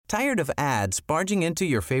Tired of ads barging into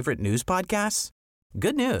your favorite news podcasts?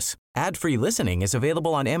 Good news. Ad-free listening is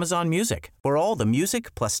available on Amazon Music for all the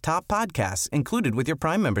music plus top podcasts included with your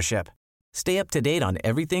Prime membership. Stay up to date on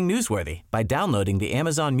everything newsworthy by downloading the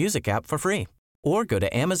Amazon Music app for free or go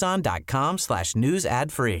to amazon.com/news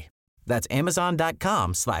ad free. That's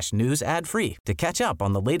amazon.com/news ad free to catch up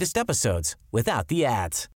on the latest episodes without the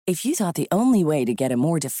ads. If you thought the only way to get a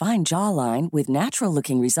more defined jawline with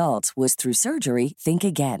natural-looking results was through surgery, think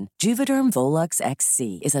again. Juvederm Volux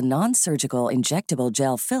XC is a non-surgical injectable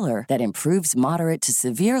gel filler that improves moderate to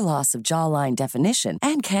severe loss of jawline definition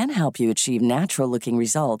and can help you achieve natural-looking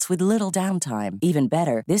results with little downtime. Even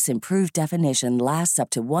better, this improved definition lasts up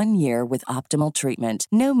to 1 year with optimal treatment.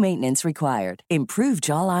 No maintenance required. Improve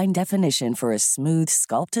jawline definition for a smooth,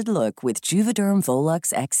 sculpted look with Juvederm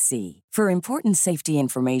Volux XC. For important safety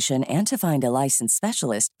information and to find a licensed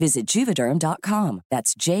specialist, visit Juvederm.com.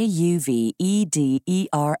 That's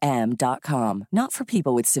JUVEDERM.com. Not for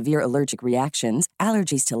people with severe allergic reactions,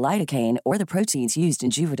 allergies to lidocaine, or the proteins used in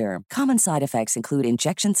Juvederm. Common side effects include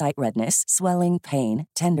injection site redness, swelling, pain,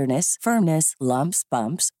 tenderness, firmness, lumps,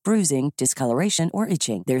 bumps, bruising, discoloration, or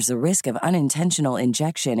itching. There's a risk of unintentional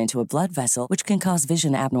injection into a blood vessel, which can cause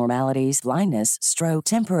vision abnormalities, blindness, stroke,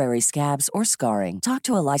 temporary scabs, or scarring. Talk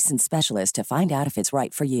to a licensed specialist to find out if it's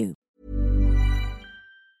right for you.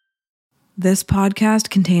 This podcast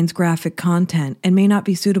contains graphic content and may not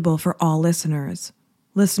be suitable for all listeners.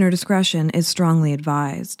 Listener discretion is strongly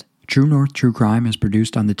advised. True North True Crime is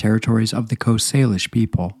produced on the territories of the Coast Salish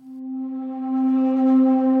people.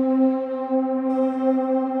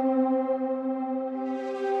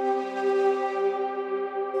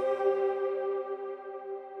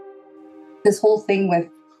 This whole thing with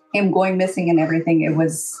him going missing and everything,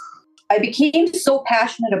 I became so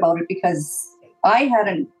passionate about it because I had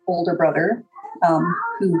an older brother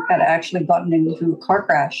who had actually gotten into a car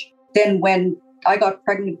crash. Then when I got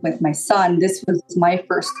pregnant with my son, this was my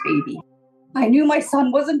first baby. I knew my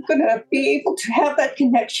son wasn't going to be able to have that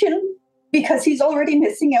connection because he's already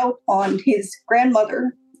missing out on his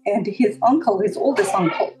grandmother and his uncle, his oldest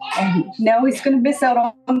uncle. And now he's going to miss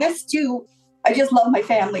out on this too. I just love my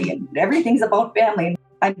family and everything's about family.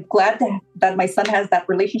 I'm glad that my son has that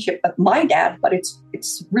relationship with my dad, but it's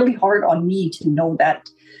really hard on me to know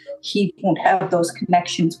that he won't have those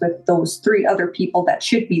connections with those 3 other people that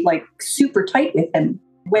should be like super tight with him.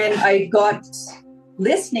 When I got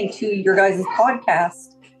listening to your guys'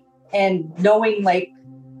 podcast and knowing like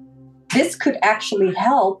this could actually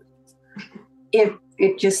help, it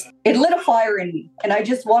lit a fire in me. And I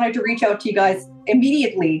just wanted to reach out to you guys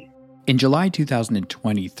immediately. In July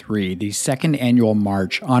 2023, the second annual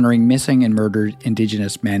march honoring missing and murdered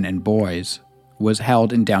Indigenous men and boys was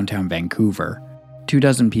held in downtown Vancouver.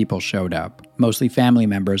 24 people showed up, mostly family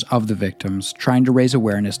members of the victims, trying to raise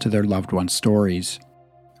awareness to their loved ones' stories.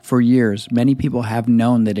 For years, many people have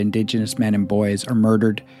known that Indigenous men and boys are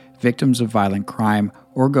murdered, victims of violent crime,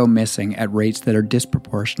 or go missing at rates that are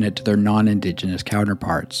disproportionate to their non-Indigenous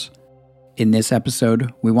counterparts. In this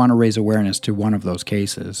episode, we want to raise awareness to one of those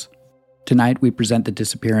cases. Tonight, we present the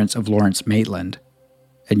disappearance of Lawrence Maitland,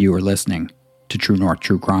 and you are listening to True North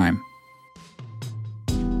True Crime.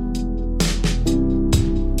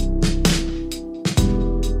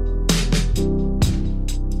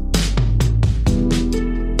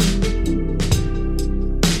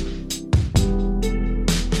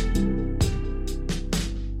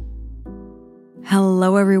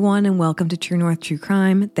 Hello, everyone, and welcome to True North True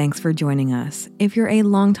Crime. Thanks for joining us. If you're a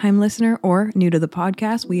longtime listener or new to the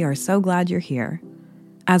podcast, we are so glad you're here.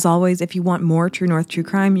 As always, if you want more True North True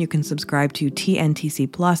Crime, you can subscribe to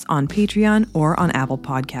TNTC Plus on Patreon or on Apple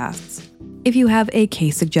Podcasts. If you have a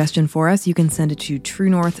case suggestion for us, you can send it to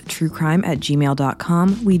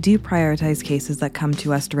truenorthtruecrime@gmail.com. We do prioritize cases that come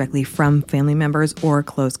to us directly from family members or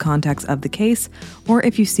close contacts of the case. Or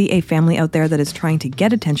if you see a family out there that is trying to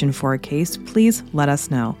get attention for a case, please let us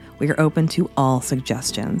know. We are open to all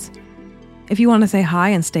suggestions. If you want to say hi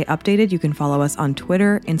and stay updated, you can follow us on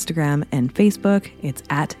Twitter, Instagram, and Facebook. It's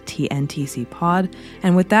at TNTC Pod.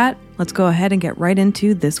 And with that, let's go ahead and get right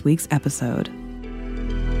into this week's episode.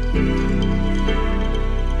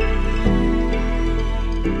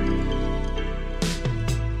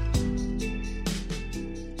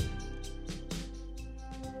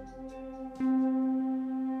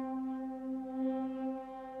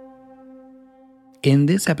 In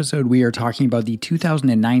this episode, we are talking about the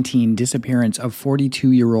 2019 disappearance of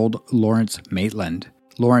 42-year-old Lawrence Maitland.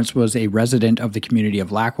 Lawrence was a resident of the community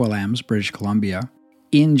of Lac-Willems, British Columbia.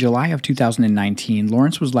 In July of 2019,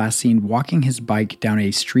 Lawrence was last seen walking his bike down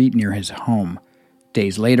a street near his home.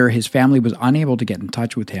 Days later, his family was unable to get in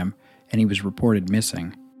touch with him, and he was reported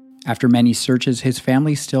missing. After many searches, his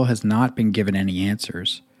family still has not been given any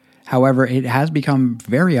answers. However, it has become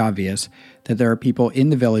very obvious that there are people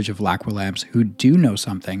in the village of Lac-Williams who do know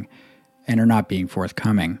something and are not being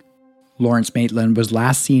forthcoming. Lawrence Maitland was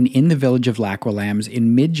last seen in the village of Lac-Williams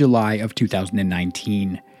in mid-July of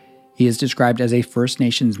 2019. He is described as a First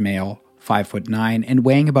Nations male, 5'9", and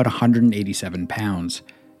weighing about 187 pounds.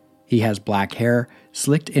 He has black hair,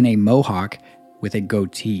 slicked in a mohawk with a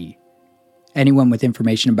goatee. Anyone with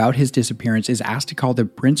information about his disappearance is asked to call the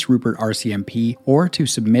Prince Rupert RCMP or to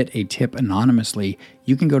submit a tip anonymously.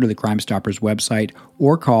 You can go to the Crime Stoppers website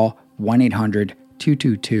or call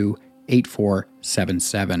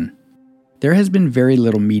 1-800-222-8477. There has been very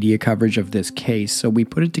little media coverage of this case, so we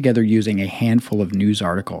put it together using a handful of news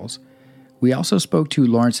articles. We also spoke to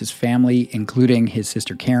Lawrence's family, including his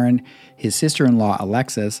sister Karen, his sister-in-law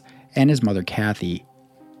Alexis, and his mother Kathy.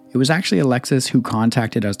 It was actually Alexis who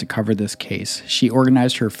contacted us to cover this case. She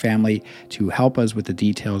organized her family to help us with the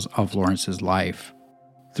details of Lawrence's life.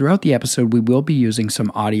 Throughout the episode, we will be using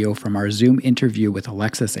some audio from our Zoom interview with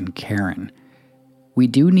Alexis and Karen. We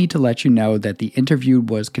do need to let you know that the interview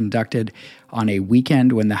was conducted on a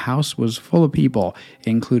weekend when the house was full of people,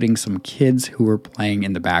 including some kids who were playing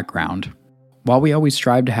in the background. While we always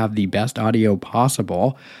strive to have the best audio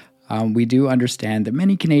possible, we do understand that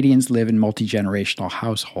many Canadians live in multi-generational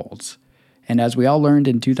households. And as we all learned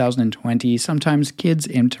in 2020, sometimes kids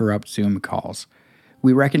interrupt Zoom calls.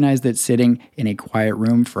 We recognize that sitting in a quiet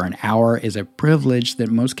room for an hour is a privilege that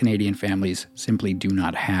most Canadian families simply do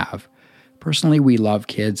not have. Personally, we love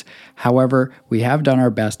kids. However, we have done our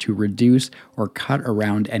best to reduce or cut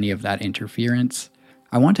around any of that interference.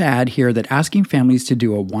 I want to add here that asking families to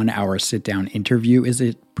do a 1-hour sit-down interview is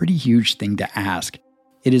a pretty huge thing to ask.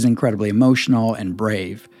 It is incredibly emotional and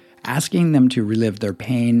brave. Asking them to relive their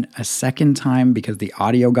pain a second time because the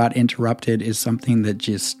audio got interrupted is something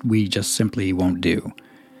that we just simply won't do.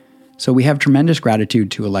 So we have tremendous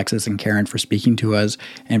gratitude to Alexis and Karen for speaking to us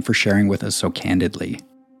and for sharing with us so candidly.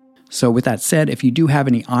 So with that said, if you do have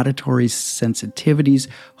any auditory sensitivities,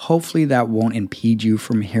 hopefully that won't impede you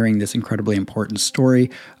from hearing this incredibly important story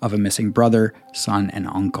of a missing brother, son, and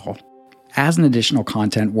uncle. As an additional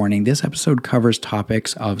content warning, this episode covers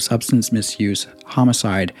topics of substance misuse,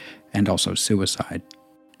 homicide, and also suicide.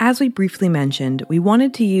 As we briefly mentioned, we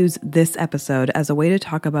wanted to use this episode as a way to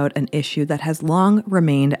talk about an issue that has long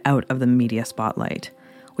remained out of the media spotlight.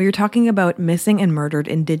 We are talking about missing and murdered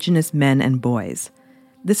Indigenous men and boys.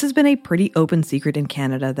 This has been a pretty open secret in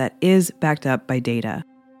Canada that is backed up by data.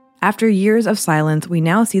 After years of silence, we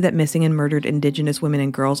now see that missing and murdered Indigenous women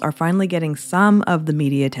and girls are finally getting some of the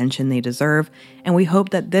media attention they deserve, and we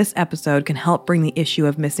hope that this episode can help bring the issue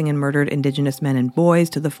of missing and murdered Indigenous men and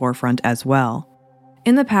boys to the forefront as well.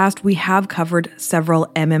 In the past, we have covered several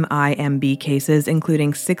MMIMB cases,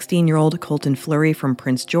 including 16-year-old Colton Fleury from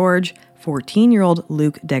Prince George, 14-year-old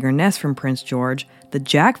Luke Degerness from Prince George, the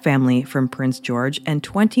Jack family from Prince George, and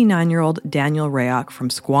 29-year-old Daniel Rayok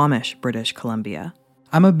from Squamish, British Columbia.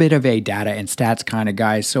 I'm a bit of a data and stats kind of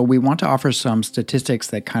guy, so we want to offer some statistics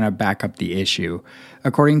that kind of back up the issue.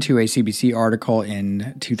 According to a CBC article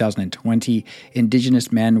in 2020,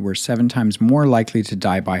 Indigenous men were 7 times more likely to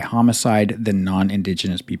die by homicide than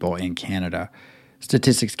non-Indigenous people in Canada.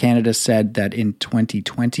 Statistics Canada said that in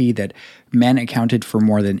 2020 that men accounted for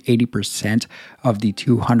more than 80% of the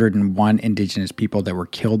 201 Indigenous people that were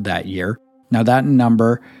killed that year. Now that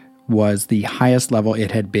number was the highest level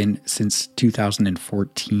it had been since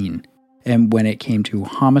 2014. And when it came to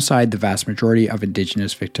homicide, the vast majority of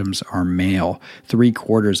Indigenous victims are male,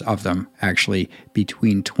 3/4 of them actually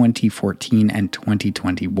between 2014 and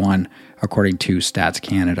 2021, according to Stats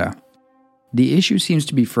Canada. The issue seems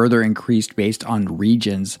to be further increased based on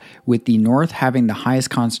regions, with the North having the highest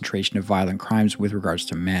concentration of violent crimes with regards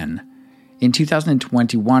to men. In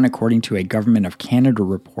 2021, according to a Government of Canada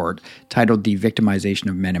report titled The Victimization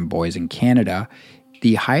of Men and Boys in Canada,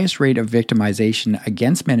 the highest rate of victimization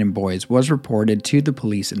against men and boys was reported to the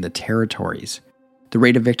police in the territories. The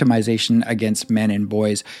rate of victimization against men and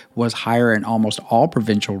boys was higher in almost all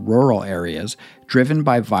provincial rural areas, driven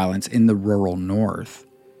by violence in the rural North.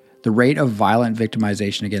 The rate of violent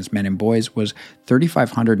victimization against men and boys was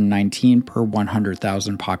 3,519 per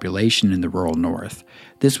 100,000 population in the rural North.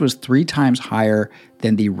 This was 3 times higher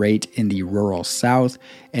than the rate in the rural South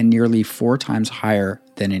and nearly 4 times higher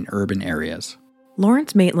than in urban areas.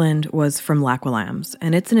 Lawrence Maitland was from Lac-Williams,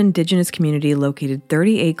 and it's an Indigenous community located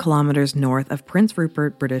 38 kilometers north of Prince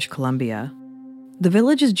Rupert, British Columbia. The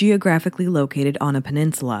village is geographically located on a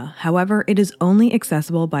peninsula. However, it is only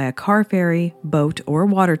accessible by a car ferry, boat, or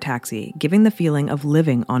water taxi, giving the feeling of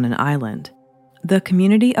living on an island. The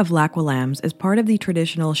community of Lac Willems is part of the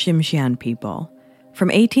traditional Tsimshian people. From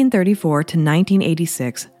 1834 to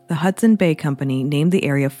 1986, the Hudson Bay Company named the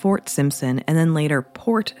area Fort Simpson and then later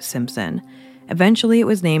Port Simpson. Eventually, it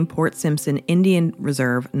was named Port Simpson Indian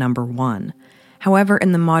Reserve No. 1. However,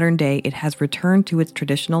 in the modern day, it has returned to its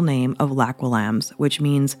traditional name of Lac Willems, which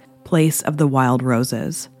means Place of the Wild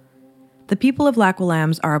Roses. The people of Lac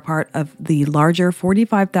Willems are a part of the larger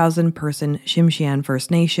 45,000-person Tsimshian First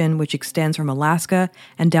Nation, which extends from Alaska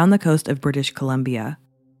and down the coast of British Columbia.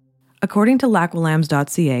 According to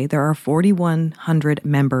lacwillems.ca, there are 4,100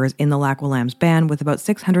 members in the Lac Willems band, with about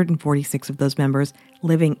 646 of those members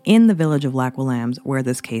living in the village of Lac Willems, where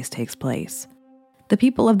this case takes place. The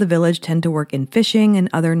people of the village tend to work in fishing and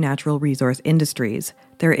other natural resource industries.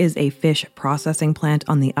 There is a fish processing plant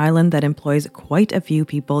on the island that employs quite a few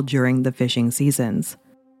people during the fishing seasons.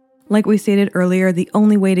 Like we stated earlier, the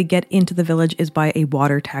only way to get into the village is by a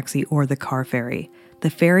water taxi or the car ferry. The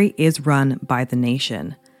ferry is run by the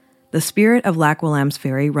nation. The Spirit of Lac Willems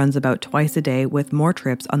ferry runs about twice a day, with more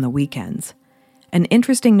trips on the weekends. An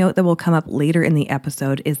interesting note that will come up later in the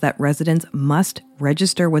episode is that residents must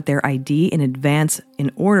register with their ID in advance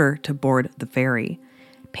in order to board the ferry.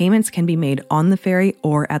 Payments can be made on the ferry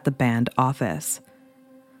or at the band office.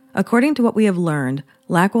 According to what we have learned,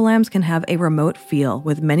 Lac Willems can have a remote feel,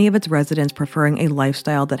 with many of its residents preferring a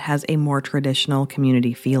lifestyle that has a more traditional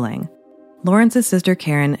community feeling. Lawrence's sister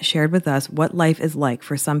Karen shared with us what life is like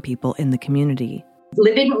for some people in the community.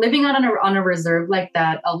 Living on a reserve like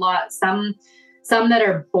that, a lot, some that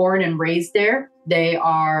are born and raised there, they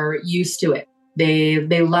are used to it.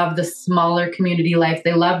 They love the smaller community life.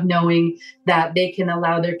 They love knowing that they can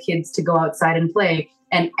allow their kids to go outside and play,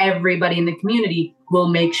 and everybody in the community will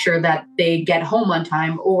make sure that they get home on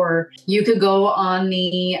time. Or you could go on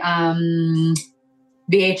the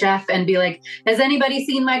VHF and be like, has anybody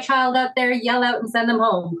seen my child out there? Yell out and send them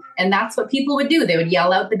home. And that's what people would do. They would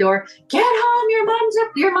yell out the door, get home,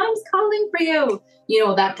 your mom's calling for you. You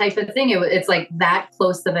know, that type of thing. It's like that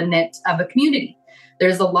close of a knit of a community.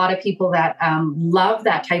 There's a lot of people that love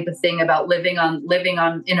that type of thing about living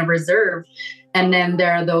on in a reserve. And then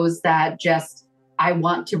there are those that just, I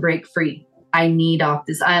want to break free. I need off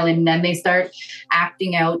this island. And then they start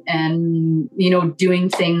acting out and, doing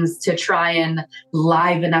things to try and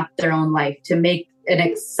liven up their own life, to make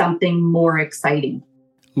something more exciting.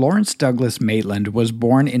 Lawrence Douglas Maitland was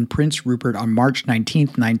born in Prince Rupert on March 19,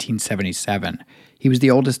 1977. He was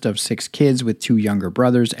the oldest of 6 kids, with 2 younger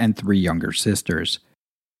brothers and 3 younger sisters.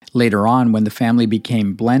 Later on, when the family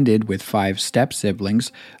became blended with 5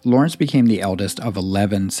 step-siblings, Lawrence became the eldest of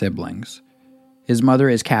 11 siblings. His mother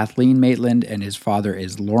is Kathleen Maitland, and his father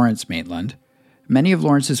is Lawrence Maitland. Many of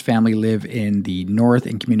Lawrence's family live in the north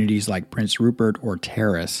in communities like Prince Rupert or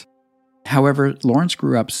Terrace. However, Lawrence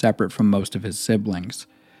grew up separate from most of his siblings.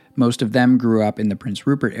 Most of them grew up in the Prince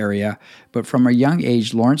Rupert area, but from a young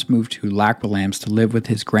age, Lawrence moved to Lac Willems to live with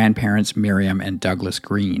his grandparents Miriam and Douglas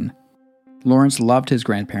Green. Lawrence loved his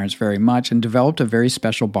grandparents very much and developed a very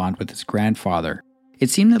special bond with his grandfather. It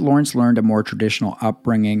seemed that Lawrence learned a more traditional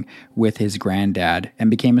upbringing with his granddad and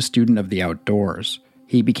became a student of the outdoors.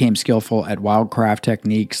 He became skillful at wildcraft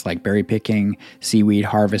techniques like berry picking, seaweed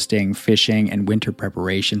harvesting, fishing, and winter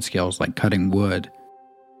preparation skills like cutting wood.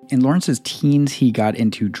 In Lawrence's teens, he got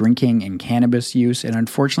into drinking and cannabis use, and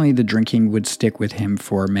unfortunately the drinking would stick with him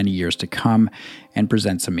for many years to come and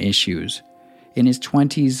present some issues. In his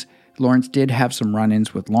 20s, Lawrence did have some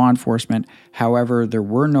run-ins with law enforcement. However, there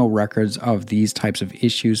were no records of these types of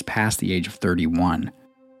issues past the age of 31.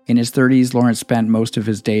 In his 30s, Lawrence spent most of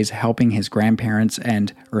his days helping his grandparents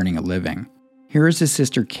and earning a living. Here is his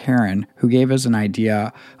sister Karen, who gave us an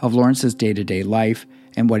idea of Lawrence's day-to-day life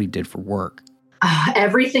and what he did for work.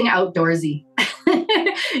 Everything outdoorsy.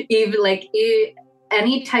 Even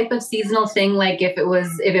any type of seasonal thing. Like if it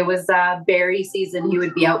was berry season, he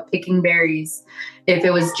would be out picking berries. If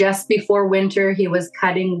it was just before winter, he was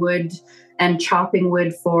cutting wood and chopping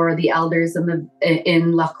wood for the elders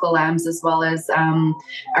in Lac Willems, as well as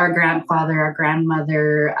our grandfather, our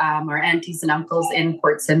grandmother, our aunties and uncles in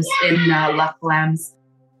Port Simpson, in Lac Willems.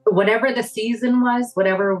 Whatever the season was,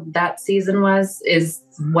 whatever that season was, is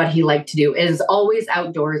what he liked to do. It is always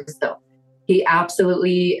outdoors, though. He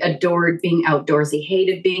absolutely adored being outdoors. He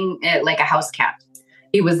hated being like a house cat.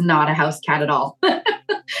 He was not a house cat at all.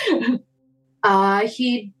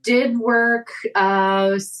 He did work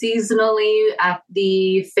seasonally at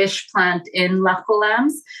the fish plant in Lac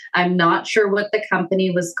Willems. I'm not sure what the company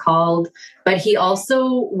was called, but he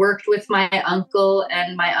also worked with my uncle,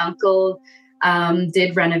 and my uncle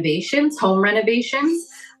did home renovations.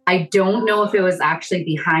 I don't know if it was actually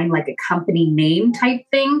behind like a company name type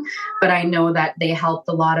thing, but I know that they helped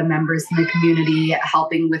a lot of members in the community,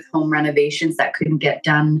 helping with home renovations that couldn't get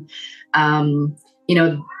done.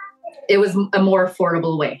 It was a more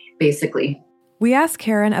affordable way, basically. We asked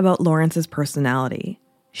Karen about Lawrence's personality.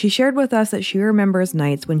 She shared with us that she remembers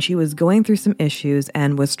nights when she was going through some issues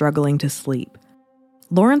and was struggling to sleep.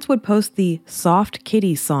 Lawrence would post the Soft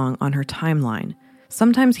Kitty song on her timeline.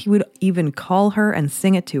 Sometimes he would even call her and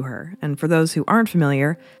sing it to her. And for those who aren't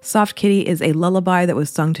familiar, Soft Kitty is a lullaby that was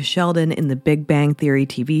sung to Sheldon in the Big Bang Theory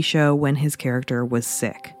TV show when his character was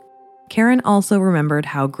sick. Karen also remembered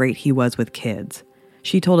how great he was with kids.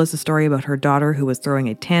 She told us a story about her daughter who was throwing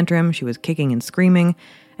a tantrum, she was kicking and screaming,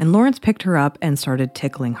 and Lawrence picked her up and started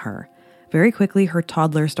tickling her. Very quickly, her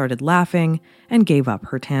toddler started laughing and gave up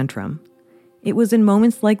her tantrum. It was in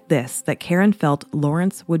moments like this that Karen felt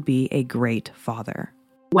Lawrence would be a great father.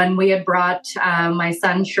 When we had brought my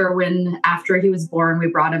son Sherwin, after he was born, we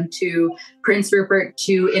brought him to Prince Rupert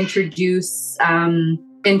to introduce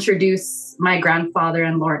my grandfather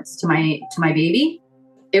and Lawrence to my baby.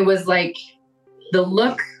 It was like the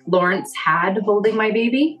look Lawrence had holding my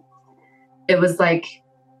baby. It was like,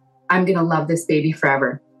 I'm going to love this baby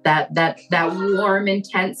forever. That warm,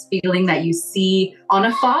 intense feeling that you see on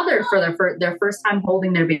a father for their first time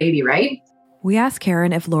holding their baby, right? We asked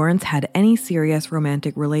Karen if Lawrence had any serious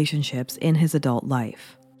romantic relationships in his adult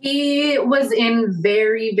life. He was in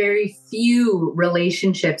very, very few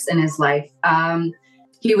relationships in his life.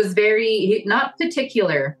 He was not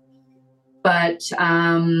particular, but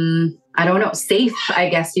I don't know, safe, I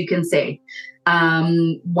guess you can say.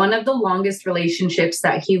 One of the longest relationships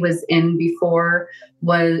that he was in before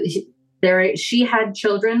was she had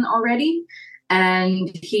children already, and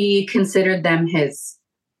he considered them his.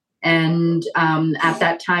 And at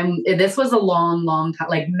that time, this was a long time,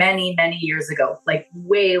 like many, many years ago, like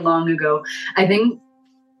way long ago. I think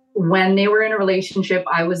when they were in a relationship,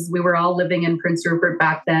 we were all living in Prince Rupert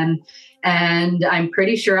back then. And I'm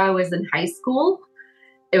pretty sure I was in high school.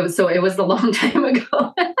 It was a long time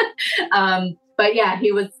ago. But yeah,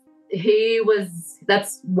 he was,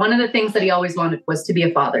 that's one of the things that he always wanted, was to be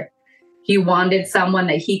a father. He wanted someone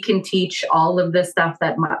that he can teach all of the stuff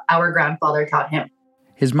that our grandfather taught him.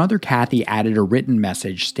 His mother, Kathy, added a written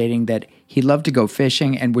message stating that he loved to go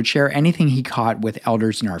fishing and would share anything he caught with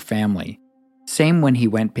elders in our family. Same when he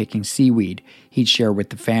went picking seaweed, he'd share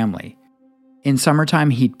with the family. In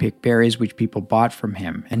summertime, he'd pick berries which people bought from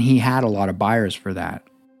him, and he had a lot of buyers for that.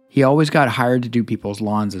 He always got hired to do people's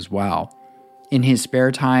lawns as well. In his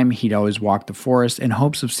spare time, he'd always walk the forest in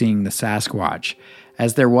hopes of seeing the Sasquatch,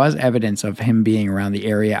 as there was evidence of him being around the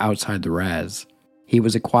area outside the res. He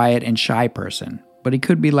was a quiet and shy person, but he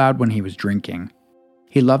could be loud when he was drinking.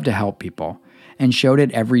 He loved to help people, and showed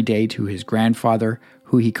it every day to his grandfather,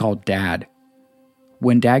 who he called Dad.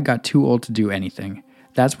 When Dad got too old to do anything,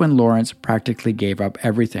 that's when Lawrence practically gave up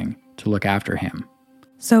everything to look after him.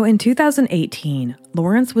 So in 2018,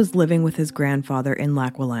 Lawrence was living with his grandfather in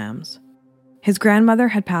Lac Williams. His grandmother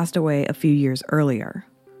had passed away a few years earlier.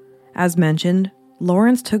 As mentioned,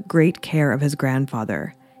 Lawrence took great care of his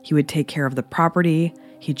grandfather. He would take care of the property,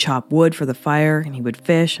 he'd chop wood for the fire, and he would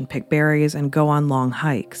fish and pick berries and go on long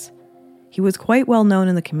hikes. He was quite well known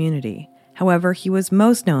in the community. However, he was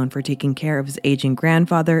most known for taking care of his aging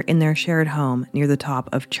grandfather in their shared home near the top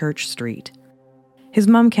of Church Street. His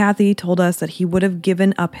mom, Kathy, told us that he would have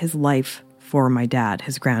given up his life for my dad,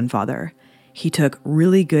 his grandfather. He took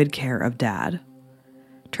really good care of Dad.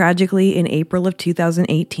 Tragically, in April of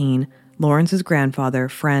 2018, Lawrence's grandfather,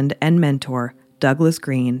 friend, and mentor, Douglas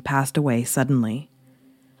Green, passed away suddenly.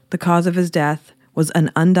 The cause of his death was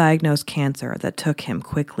an undiagnosed cancer that took him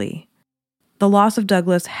quickly. The loss of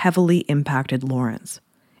Douglas heavily impacted Lawrence.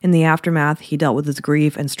 In the aftermath, he dealt with his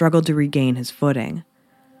grief and struggled to regain his footing.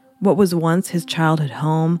 What was once his childhood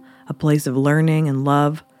home, a place of learning and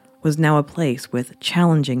love, was now a place with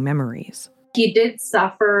challenging memories. He did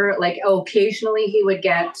suffer, occasionally he would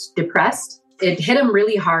get depressed. It hit him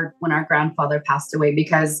really hard when our grandfather passed away,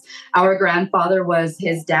 because our grandfather was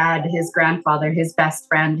his dad, his grandfather, his best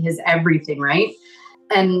friend, his everything, right?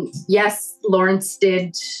 And yes, Lawrence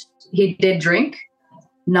did drink,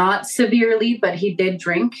 not severely, but he did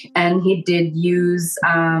drink, and he did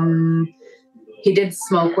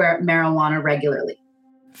smoke marijuana regularly.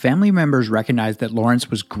 Family members recognized that Lawrence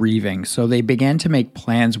was grieving, so they began to make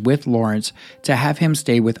plans with Lawrence to have him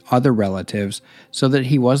stay with other relatives so that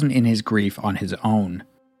he wasn't in his grief on his own.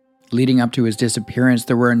 Leading up to his disappearance,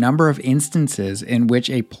 there were a number of instances in which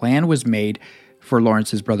a plan was made for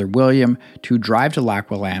Lawrence's brother William to drive to Lac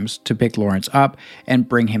Williams to pick Lawrence up and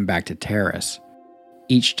bring him back to Terrace.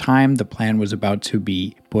 Each time the plan was about to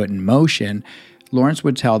be put in motion, Lawrence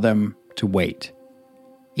would tell them to wait,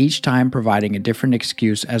 each time providing a different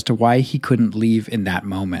excuse as to why he couldn't leave in that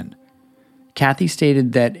moment. Kathy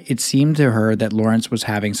stated that it seemed to her that Lawrence was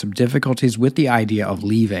having some difficulties with the idea of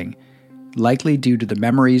leaving, likely due to the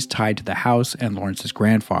memories tied to the house and Lawrence's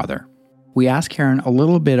grandfather. We asked Karen a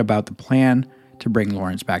little bit about the plan to bring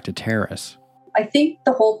Lawrence back to Terrace. I think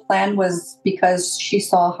the whole plan was because she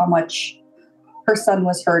saw how much her son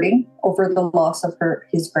was hurting over the loss of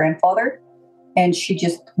his grandfather, and she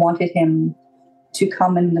just wanted him to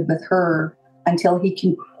come and live with her until he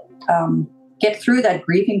can get through that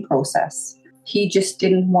grieving process. He just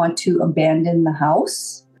didn't want to abandon the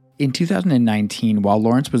house. In 2019, while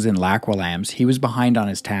Lawrence was in Lac-Williams, he was behind on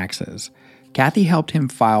his taxes. Kathy helped him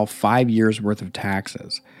file 5 years' worth of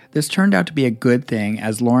taxes. This turned out to be a good thing,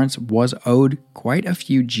 as Lawrence was owed quite a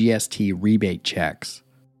few GST rebate checks.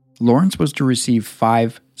 Lawrence was to receive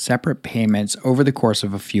 5 separate payments over the course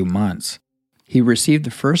of a few months. He received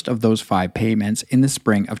the first of those 5 payments in the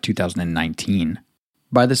spring of 2019.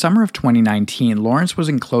 By the summer of 2019, Lawrence was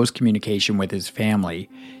in close communication with his family.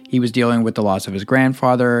 He was dealing with the loss of his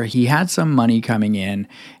grandfather, he had some money coming in,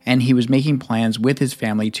 and he was making plans with his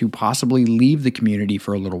family to possibly leave the community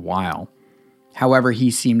for a little while. However,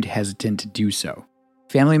 he seemed hesitant to do so.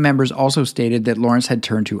 Family members also stated that Lawrence had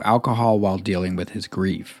turned to alcohol while dealing with his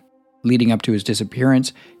grief. Leading up to his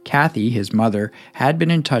disappearance, Kathy, his mother, had been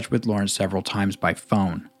in touch with Lawrence several times by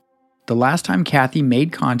phone. The last time Kathy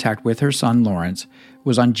made contact with her son Lawrence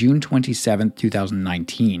was on June 27,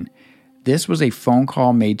 2019. This was a phone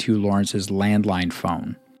call made to Lawrence's landline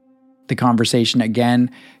phone. The conversation again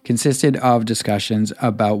consisted of discussions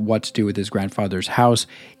about what to do with his grandfather's house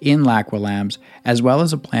in Lac-Williams, as well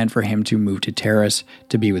as a plan for him to move to Terrace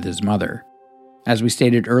to be with his mother. As we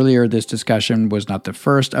stated earlier, this discussion was not the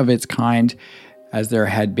first of its kind, as there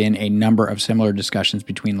had been a number of similar discussions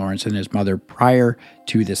between Lawrence and his mother prior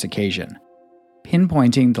to this occasion.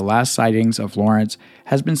 Pinpointing the last sightings of Lawrence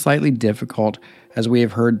has been slightly difficult, as we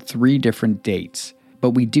have heard 3 different dates, but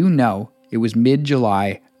we do know it was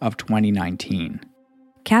mid-July of 2019.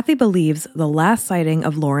 Kathy believes the last sighting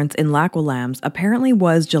of Lawrence in Lac-Williams apparently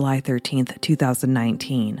was July 13th,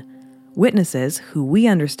 2019. Witnesses, who we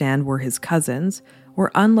understand were his cousins,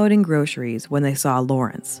 were unloading groceries when they saw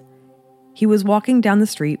Lawrence. He was walking down the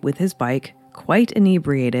street with his bike, quite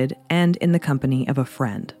inebriated and in the company of a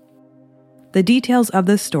friend. The details of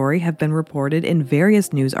this story have been reported in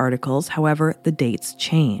various news articles, however, the dates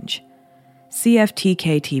change.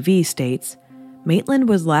 CFTK-TV states, Maitland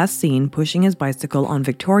was last seen pushing his bicycle on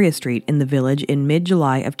Victoria Street in the village in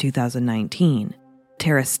mid-July of 2019.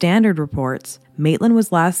 Terrace Standard reports, Maitland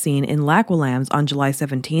was last seen in Lac-Williams on July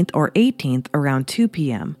 17th or 18th around 2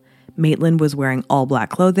 p.m. Maitland was wearing all black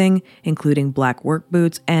clothing, including black work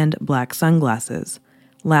boots and black sunglasses.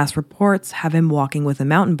 Last reports have him walking with a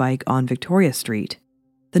mountain bike on Victoria Street.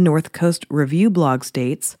 The North Coast Review blog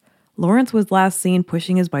states, Lawrence was last seen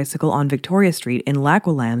pushing his bicycle on Victoria Street in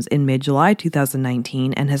Lac-Williams in mid-July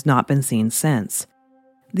 2019 and has not been seen since.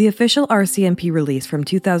 The official RCMP release from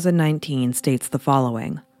 2019 states the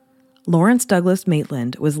following. Lawrence Douglas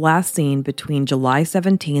Maitland was last seen between July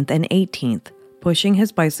 17th and 18th, pushing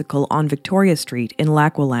his bicycle on Victoria Street in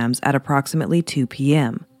Lac-Williams at approximately 2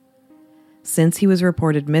 p.m. Since he was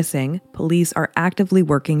reported missing, police are actively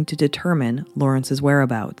working to determine Lawrence's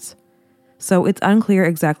whereabouts. So it's unclear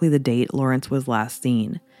exactly the date Lawrence was last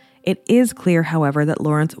seen. It is clear, however, that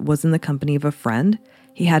Lawrence was in the company of a friend,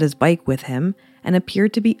 he had his bike with him, and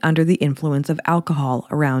appeared to be under the influence of alcohol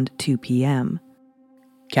around 2 p.m.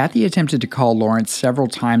 Kathy attempted to call Lawrence several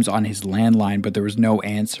times on his landline, but there was no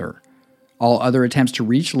answer. All other attempts to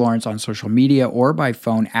reach Lawrence on social media or by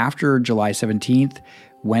phone after July 17th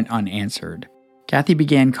went unanswered. Kathy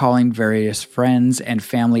began calling various friends and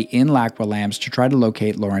family in Lac-Williams to try to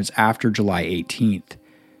locate Lawrence after July 18th.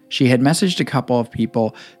 She had messaged a couple of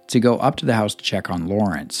people to go up to the house to check on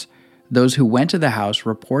Lawrence. Those who went to the house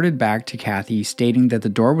reported back to Kathy stating that the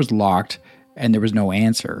door was locked and there was no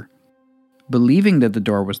answer. Believing that the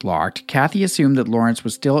door was locked, Kathy assumed that Lawrence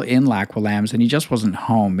was still in Lac-Williams and he just wasn't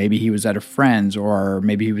home. Maybe he was at a friend's, or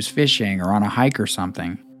maybe he was fishing or on a hike or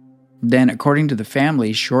something. Then, according to the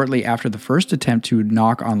family, shortly after the first attempt to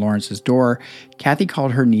knock on Lawrence's door, Kathy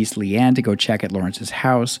called her niece Leanne to go check at Lawrence's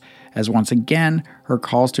house, as once again, her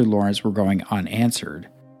calls to Lawrence were going unanswered.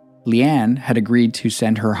 Leanne had agreed to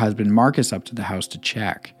send her husband Marcus up to the house to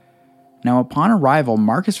check. Now, upon arrival,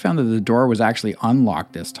 Marcus found that the door was actually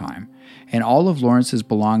unlocked this time, and all of Lawrence's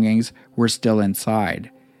belongings were still inside.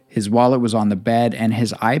 His wallet was on the bed, and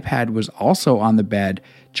his iPad was also on the bed,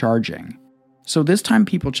 charging. So this time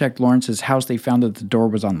people checked Lawrence's house, they found that the door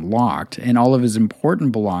was unlocked and all of his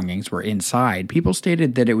important belongings were inside. People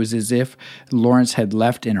stated that it was as if Lawrence had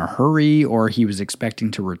left in a hurry or he was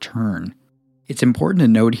expecting to return. It's important to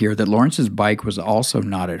note here that Lawrence's bike was also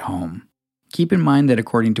not at home. Keep in mind that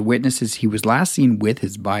according to witnesses, he was last seen with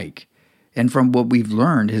his bike. And from what we've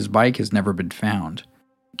learned, his bike has never been found.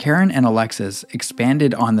 Karen and Alexis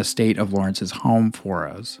expanded on the state of Lawrence's home for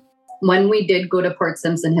us. When we did go to Port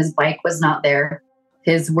Simpson, his bike was not there.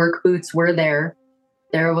 His work boots were there.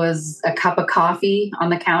 There was a cup of coffee on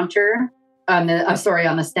the counter, on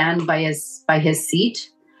the stand by his seat.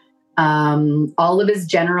 All of his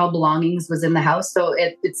general belongings was in the house. So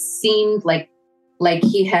it seemed like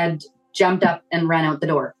he had jumped up and ran out the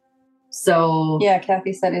door. So yeah,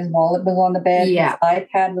 Kathy said his wallet was on the bed. Yeah. His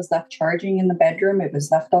iPad was left charging in the bedroom. It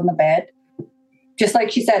was left on the bed. Just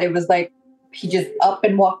like she said, it was like he just up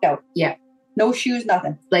and walked out. Yeah. No shoes,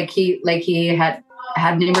 nothing. Like he had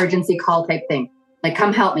an emergency call type thing. Like,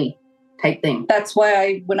 come help me type thing. That's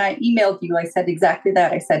why when I emailed you, I said exactly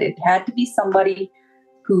that. I said it had to be somebody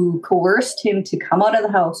who coerced him to come out of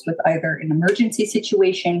the house with either an emergency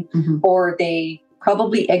situation or they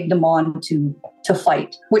probably egged him on to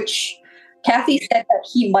fight, which Kathy said that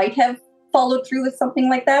he might have followed through with something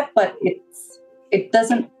like that, but it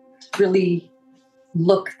doesn't really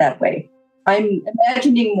look that way. I'm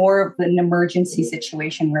imagining more of an emergency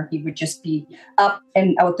situation where he would just be up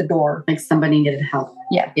and out the door. Like somebody needed help.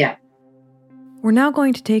 Yeah. Yeah. We're now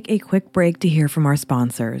going to take a quick break to hear from our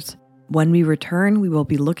sponsors. When we return, we will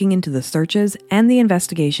be looking into the searches and the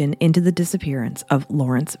investigation into the disappearance of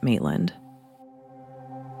Lawrence Maitland.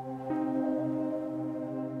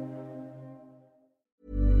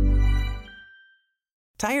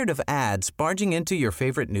 Tired of ads barging into your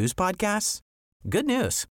favorite news podcasts? Good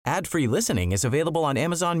news. Ad-free listening is available on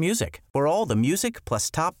Amazon Music for all the music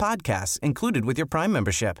plus top podcasts included with your Prime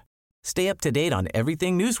membership. Stay up to date on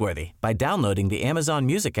everything newsworthy by downloading the Amazon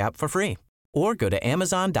Music app for free or go to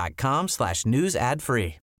amazon.com/news ad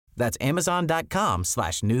free. That's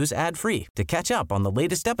amazon.com/news ad free to catch up on the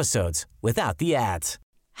latest episodes without the ads.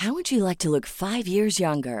 How would you like to look 5 years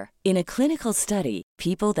younger? In a clinical study,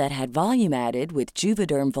 people that had volume added with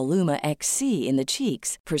Juvederm Voluma XC in the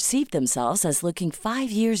cheeks perceived themselves as looking 5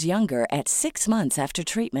 years younger at 6 months after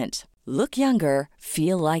treatment. Look younger,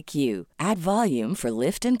 feel like you. Add volume for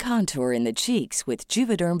lift and contour in the cheeks with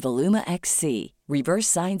Juvederm Voluma XC. Reverse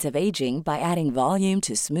signs of aging by adding volume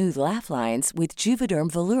to smooth laugh lines with Juvederm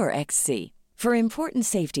Volure XC. For important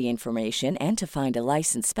safety information and to find a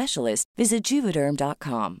licensed specialist, visit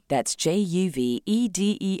Juvederm.com. That's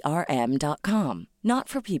JUVEDERM.com. Not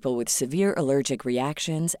for people with severe allergic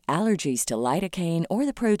reactions, allergies to lidocaine, or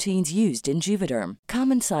the proteins used in Juvederm.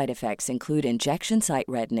 Common side effects include injection site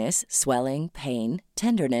redness, swelling, pain,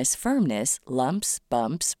 tenderness, firmness, lumps,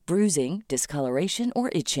 bumps, bruising, discoloration,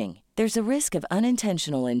 or itching. There's a risk of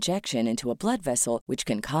unintentional injection into a blood vessel, which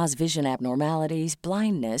can cause vision abnormalities,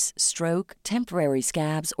 blindness, stroke, temporary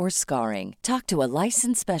scabs, or scarring. Talk to a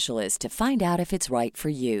licensed specialist to find out if it's right for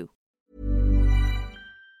you.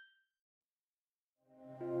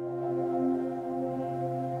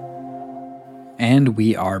 And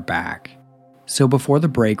we are back. So before the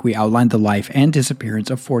break, we outlined the life and disappearance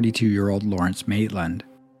of 42-year-old Lawrence Maitland.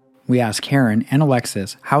 We asked Karen and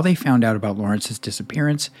Alexis how they found out about Lawrence's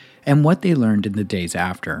disappearance and what they learned in the days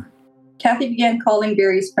after. Kathy began calling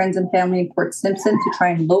various friends and family in Port Simpson to try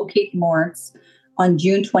and locate Lawrence on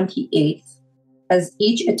June 28th, as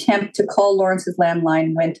each attempt to call Lawrence's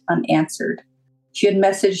landline went unanswered. She had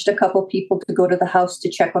messaged a couple people to go to the house to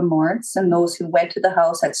check on Lawrence, and those who went to the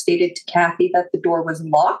house had stated to Kathy that the door was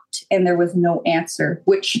locked and there was no answer,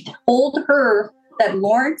 which told her that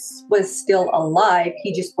Lawrence was still alive.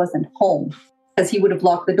 He just wasn't home, because he would have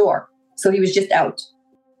locked the door. So he was just out.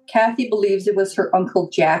 Kathy believes it was her uncle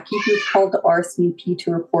Jackie who called the RCMP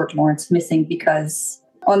to report Lawrence missing, because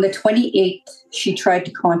on the 28th, she tried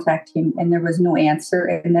to contact him and there was no answer.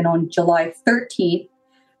 And then on July 13th,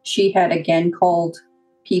 she had again called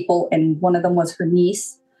people, and one of them was her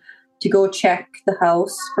niece, to go check the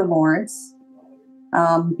house for Lawrence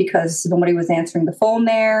because nobody was answering the phone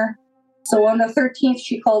there. So on the 13th,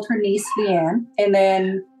 she called her niece, Leanne, and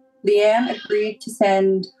then Leanne agreed to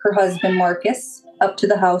send her husband, Marcus, up to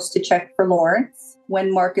the house to check for Lawrence.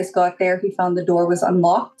 When Marcus got there, he found the door was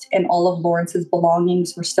unlocked and all of Lawrence's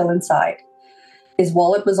belongings were still inside. His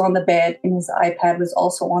wallet was on the bed and his iPad was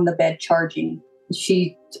also on the bed charging.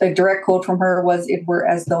 A direct quote from her was, "It were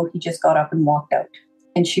as though he just got up and walked out."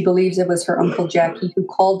 And she believes it was her uncle Jackie who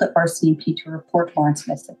called the RCMP to report Lawrence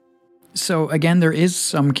missing. So again, there is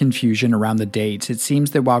some confusion around the dates. It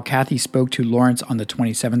seems that while Kathy spoke to Lawrence on the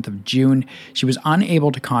 27th of June, she was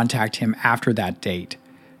unable to contact him after that date.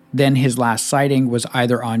 Then his last sighting was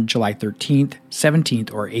either on July 13th,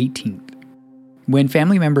 17th, or 18th. When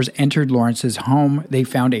family members entered Lawrence's home, they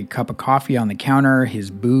found a cup of coffee on the counter,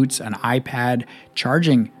 his boots, an iPad,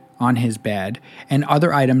 charging on his bed, and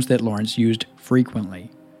other items that Lawrence used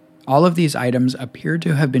frequently. All of these items appeared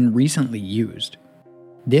to have been recently used.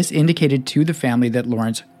 This indicated to the family that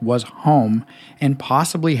Lawrence was home and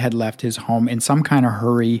possibly had left his home in some kind of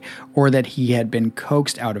hurry or that he had been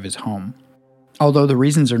coaxed out of his home. Although the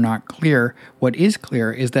reasons are not clear, what is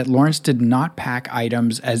clear is that Lawrence did not pack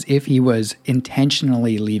items as if he was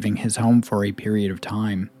intentionally leaving his home for a period of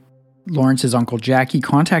time. Lawrence's uncle Jackie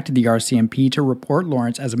contacted the RCMP to report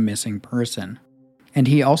Lawrence as a missing person, and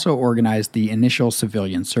he also organized the initial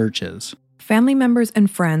civilian searches. Family members and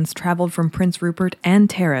friends traveled from Prince Rupert and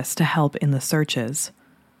Terrace to help in the searches.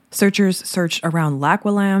 Searchers searched around Lac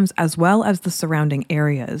Willems as well as the surrounding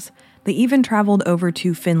areas. They even traveled over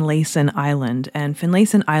to Finlayson Island, and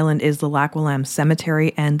Finlayson Island is the Lac Willems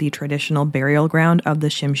cemetery and the traditional burial ground of the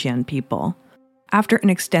Tsimshian people. After an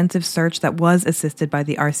extensive search that was assisted by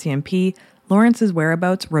the RCMP, Lawrence's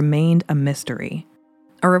whereabouts remained a mystery.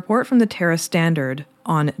 A report from the Terrace Standard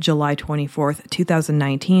on July 24,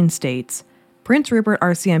 2019 states, Prince Rupert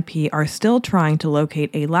RCMP are still trying to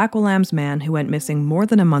locate a Lac Willems man who went missing more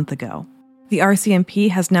than a month ago. The RCMP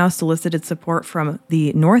has now solicited support from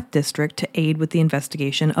the North District to aid with the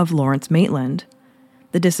investigation of Lawrence Maitland.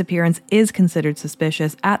 The disappearance is considered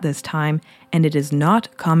suspicious at this time, and it is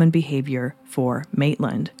not common behavior for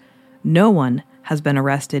Maitland. No one has been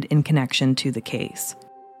arrested in connection to the case.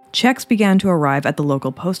 Checks began to arrive at the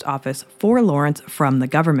local post office for Lawrence from the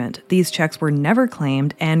government. These checks were never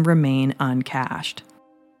claimed and remain uncashed.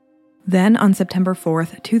 Then, on September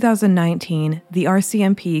 4th, 2019, the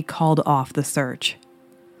RCMP called off the search.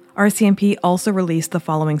 RCMP also released the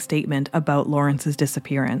following statement about Lawrence's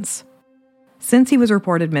disappearance. Since he was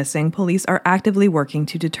reported missing, police are actively working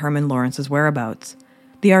to determine Lawrence's whereabouts.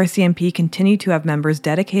 The RCMP continue to have members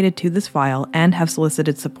dedicated to this file and have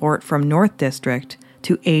solicited support from North District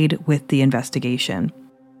to aid with the investigation.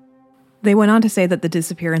 They went on to say that the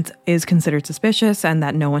disappearance is considered suspicious and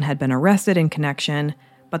that no one had been arrested in connection,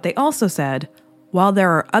 but they also said, while there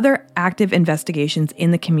are other active investigations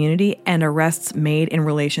in the community and arrests made in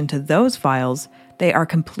relation to those files, they are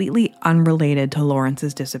completely unrelated to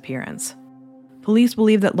Lawrence's disappearance. Police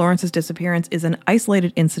believe that Lawrence's disappearance is an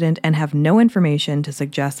isolated incident and have no information to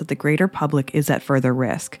suggest that the greater public is at further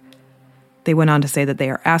risk. They went on to say that they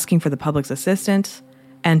are asking for the public's assistance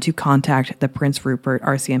and to contact the Prince Rupert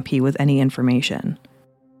RCMP with any information.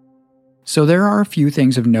 So there are a few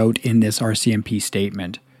things of note in this RCMP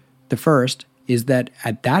statement. The first is that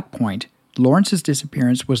at that point, Lawrence's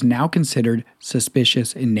disappearance was now considered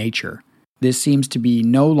suspicious in nature. This seems to be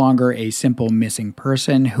no longer a simple missing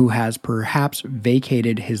person who has perhaps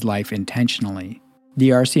vacated his life intentionally. The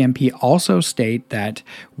RCMP also state that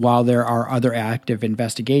while there are other active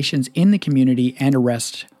investigations in the community and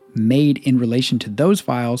arrests made in relation to those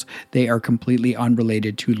files, they are completely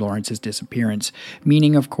unrelated to Lawrence's disappearance,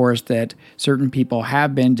 meaning, of course, that certain people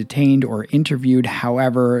have been detained or interviewed.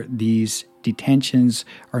 However, these detentions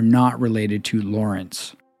are not related to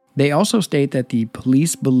Lawrence. They also state that the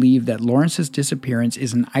police believe that Lawrence's disappearance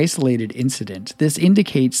is an isolated incident. This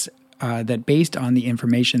indicates that based on the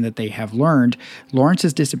information that they have learned,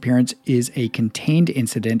 Lawrence's disappearance is a contained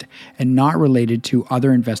incident and not related to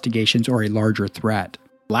other investigations or a larger threat.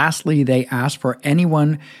 Lastly, they ask for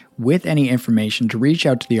anyone with any information to reach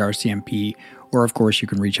out to the RCMP, or of course you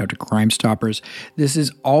can reach out to Crime Stoppers. This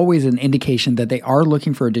is always an indication that they are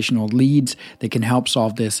looking for additional leads that can help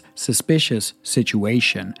solve this suspicious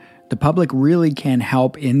situation. The public really can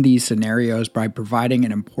help in these scenarios by providing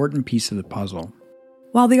an important piece of the puzzle.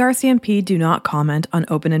 While the RCMP do not comment on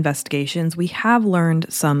open investigations, we have learned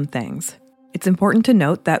some things. It's important to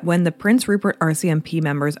note that when the Prince Rupert RCMP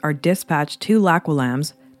members are dispatched to Lac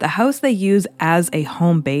Willems, the house they use as a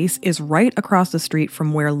home base is right across the street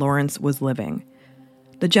from where Lawrence was living.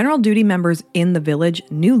 The general duty members in the village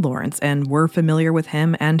knew Lawrence and were familiar with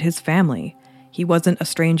him and his family. He wasn't a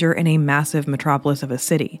stranger in a massive metropolis of a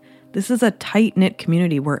city. This is a tight-knit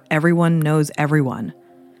community where everyone knows everyone.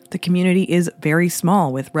 The community is very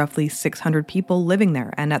small, with roughly 600 people living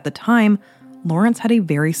there, and at the time, Lawrence had a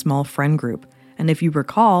very small friend group. And if you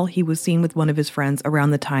recall, he was seen with one of his friends around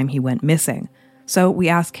the time he went missing. So we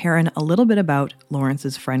asked Karen a little bit about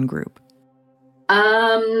Lawrence's friend group.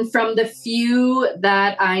 From the few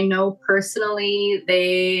that I know personally,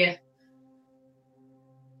 they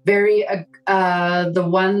very, the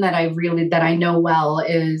one that I know well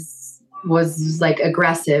was like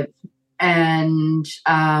aggressive and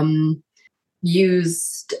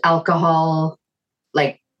used alcohol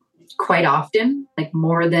like quite often, like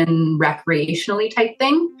more than recreationally type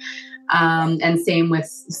thing. And same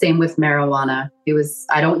with marijuana.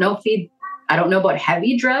 I don't know about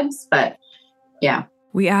heavy drugs, but yeah.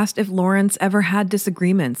 We asked if Lawrence ever had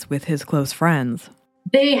disagreements with his close friends.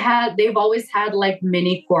 They've always had like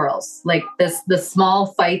mini quarrels, like the small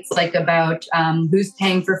fights, like about who's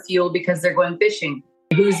paying for fuel because they're going fishing,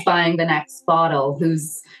 who's buying the next bottle,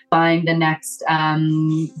 who's buying the next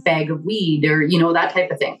bag of weed, or, that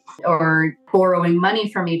type of thing, or borrowing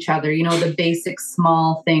money from each other, the basic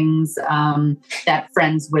small things that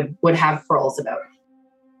friends would have quarrels about.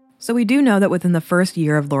 So we do know that within the first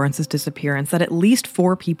year of Lawrence's disappearance, that at least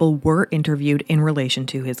 4 people were interviewed in relation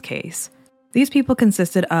to his case. These people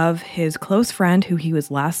consisted of his close friend who he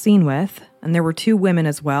was last seen with, and there were 2 women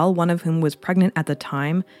as well, one of whom was pregnant at the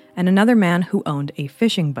time, and another man who owned a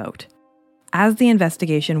fishing boat. As the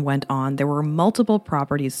investigation went on, there were multiple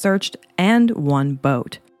properties searched and 1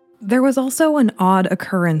 boat. There was also an odd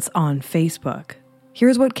occurrence on Facebook.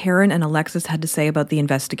 Here's what Karen and Alexis had to say about the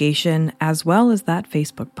investigation, as well as that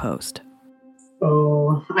Facebook post.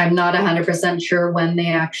 Oh, I'm not 100% sure when they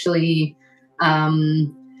actually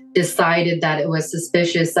decided that it was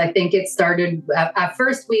suspicious. I think it started, at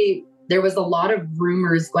first there was a lot of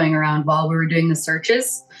rumors going around while we were doing the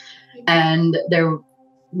searches. And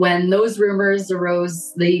when those rumors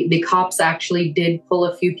arose, the cops actually did pull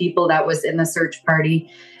a few people that was in the search party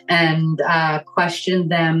and questioned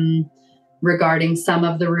them regarding some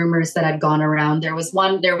of the rumors that had gone around. There was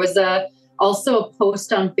also a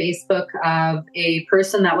post on Facebook of a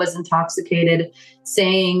person that was intoxicated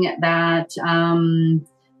saying that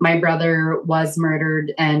my brother was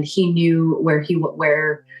murdered and he knew where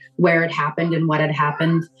it happened and what had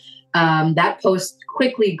happened. That post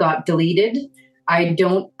quickly got deleted. I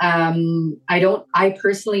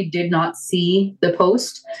personally did not see the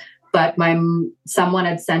post, but someone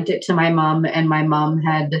had sent it to my mom, and my mom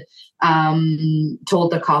had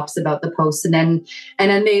told the cops about the post, and then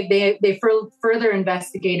they further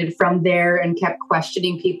investigated from there and kept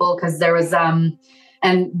questioning people, because there was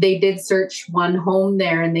and they did search one home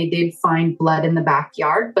there, and they did find blood in the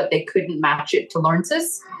backyard, but they couldn't match it to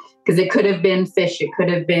Lawrence's, because it could have been fish, it could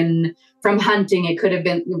have been from hunting, it could have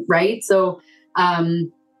been, right? So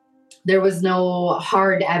there was no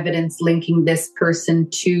hard evidence linking this person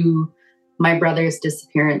to my brother's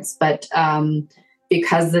disappearance. But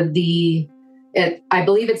because of I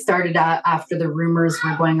believe it started after the rumors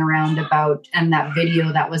were going around about, and that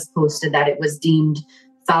video that was posted, that it was deemed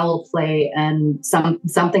foul play and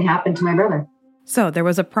something happened to my brother. So there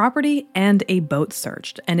was a property and a boat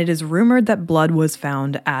searched, and it is rumored that blood was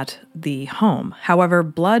found at the home. However,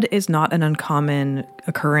 blood is not an uncommon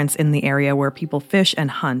occurrence in the area where people fish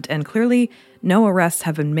and hunt, and clearly no arrests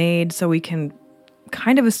have been made, so we can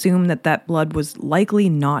kind of assume that blood was likely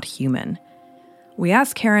not human. We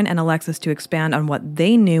asked Karen and Alexis to expand on what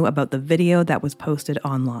they knew about the video that was posted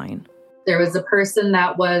online. There was a person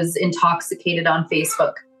that was intoxicated on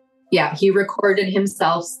Facebook. Yeah, he recorded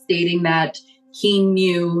himself stating that he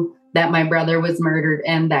knew that my brother was murdered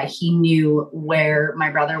and that he knew where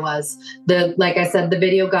my brother was. Like I said, the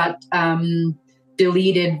video got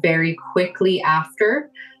deleted very quickly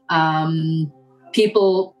after. Some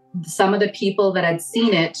of the people that had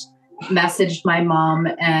seen it messaged my mom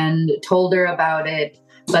and told her about it.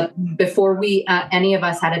 But before any of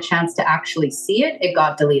us had a chance to actually see it, it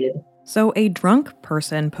got deleted. So a drunk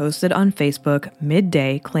person posted on Facebook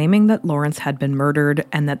midday claiming that Lawrence had been murdered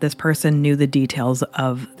and that this person knew the details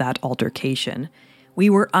of that altercation. We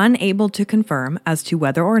were unable to confirm as to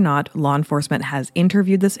whether or not law enforcement has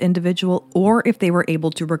interviewed this individual or if they were able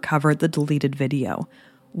to recover the deleted video.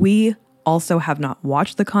 We also have not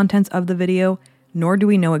watched the contents of the video, nor do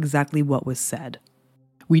we know exactly what was said.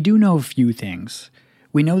 We do know a few things.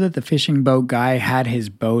 We know that the fishing boat guy had his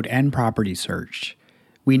boat and property searched.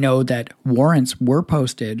 We know that warrants were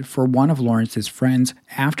posted for one of Lawrence's friends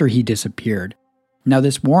after he disappeared. Now,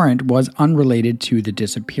 this warrant was unrelated to the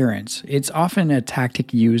disappearance. It's often a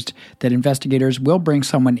tactic used that investigators will bring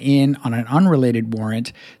someone in on an unrelated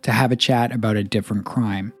warrant to have a chat about a different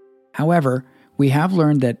crime. However, we have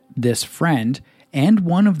learned that this friend and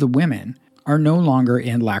one of the women are no longer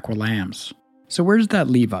in Lac Williams. So where does that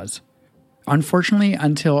leave us? Unfortunately,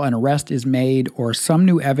 until an arrest is made or some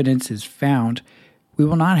new evidence is found, we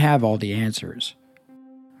will not have all the answers.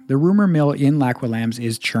 The rumor mill in Lac Williams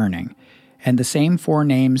is churning, and the same 4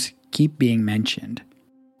 names keep being mentioned.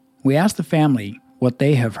 We asked the family what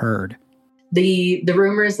they have heard. The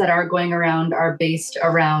rumors that are going around are based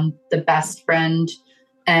around the best friend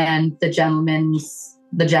and the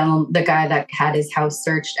guy that had his house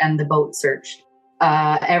searched and the boat searched.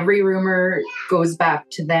 Every rumor goes back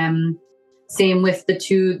to them. Same with the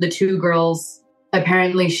two girls.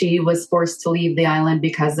 Apparently, she was forced to leave the island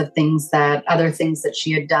because of other things that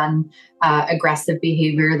she had done, aggressive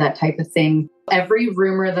behavior, that type of thing. Every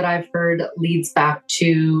rumor that I've heard leads back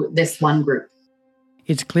to this one group.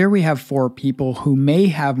 It's clear we have 4 people who may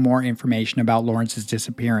have more information about Lawrence's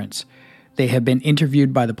disappearance. They have been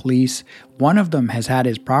interviewed by the police, 1 of them has had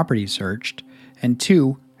his property searched, and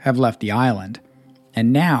 2 have left the island.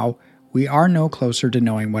 And now, we are no closer to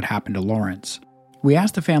knowing what happened to Lawrence. We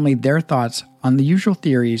asked the family their thoughts on the usual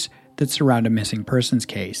theories that surround a missing persons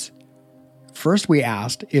case. First, we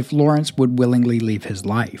asked if Lawrence would willingly leave his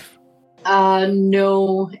life.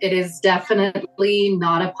 No, it is definitely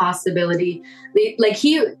not a possibility. Like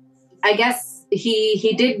I guess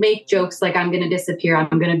he did make jokes like, I'm going to disappear,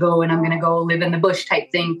 I'm going to go live in the bush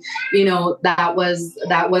type thing. You know, that was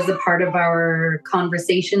a part of our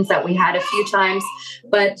conversations that we had a few times,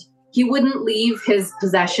 but he wouldn't leave his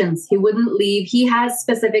possessions. He has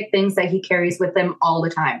specific things that he carries with him all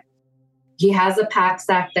the time. He has a pack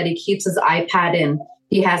sack that he keeps his iPad in.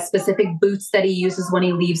 He has specific boots that he uses when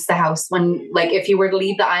he leaves the house. If he were to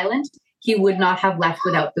leave the island, he would not have left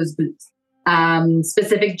without those boots.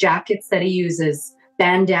 Specific jackets that he uses,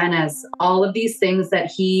 bandanas, all of these things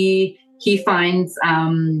that he finds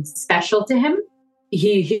special to him.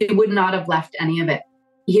 He would not have left any of it.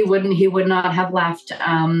 He would not have left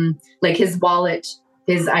like his wallet,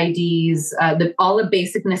 his IDs, all the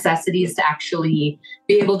basic necessities to actually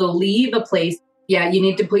be able to leave a place. Yeah, you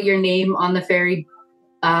need to put your name on the ferry.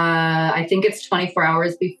 I think it's 24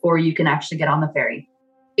 hours before you can actually get on the ferry.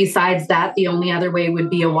 Besides that, the only other way would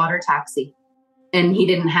be a water taxi. And he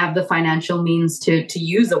didn't have the financial means to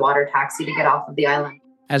use a water taxi to get off of the island.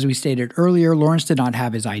 As we stated earlier, Lawrence did not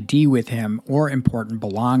have his ID with him or important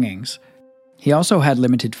belongings. He also had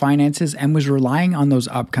limited finances and was relying on those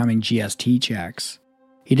upcoming GST checks.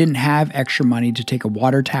 He didn't have extra money to take a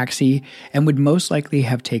water taxi and would most likely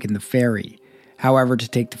have taken the ferry. However, to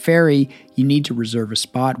take the ferry, you need to reserve a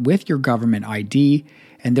spot with your government ID,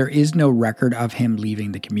 and there is no record of him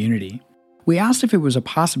leaving the community. We asked if it was a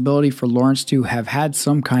possibility for Lawrence to have had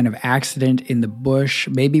some kind of accident in the bush,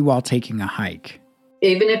 maybe while taking a hike.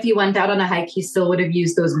 Even if he went out on a hike, he still would have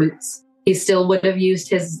used those boots. He still would have used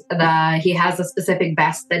he has a specific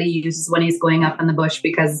vest that he uses when he's going up in the bush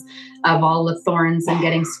because of all the thorns and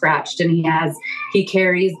getting scratched. And he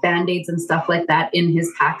carries Band-Aids and stuff like that in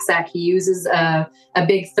his pack sack. He uses a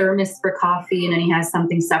big thermos for coffee, and then he has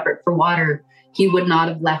something separate for water. He would not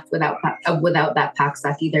have left without that pack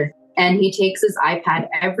sack either. And he takes his iPad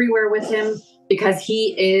everywhere with him because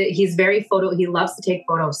he's very he loves to take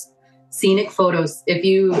photos. Scenic photos. If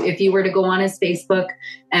you were to go on his Facebook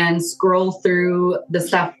and scroll through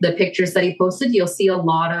the pictures that he posted, you'll see a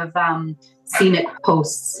lot of scenic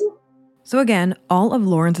posts. So again, all of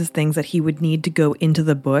Lawrence's things that he would need to go into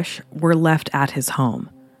the bush were left at his home.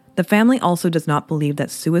 The family also does not believe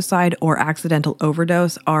that suicide or accidental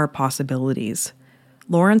overdose are possibilities.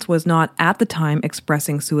 Lawrence was not at the time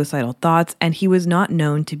expressing suicidal thoughts, and he was not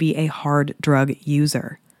known to be a hard drug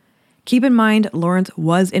user. Keep in mind, Lawrence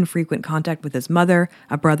was in frequent contact with his mother,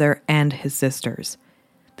 a brother, and his sisters.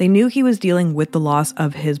 They knew he was dealing with the loss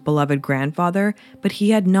of his beloved grandfather, but he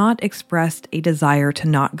had not expressed a desire to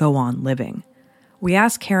not go on living. We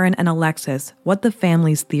asked Karen and Alexis what the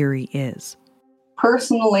family's theory is.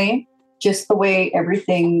 Personally, just the way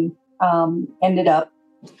everything ended up,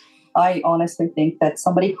 I honestly think that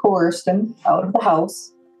somebody coerced him out of the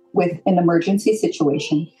house with an emergency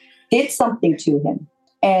situation, did something to him.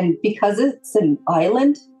 And because it's an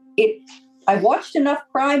island, I watched enough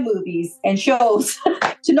crime movies and shows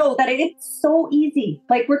to know that it's so easy.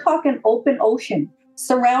 Like, we're talking open ocean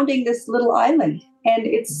surrounding this little island. And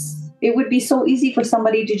it would be so easy for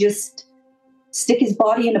somebody to just stick his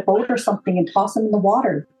body in a boat or something and toss him in the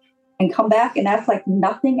water and come back and act like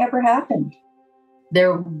nothing ever happened.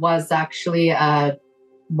 There was actually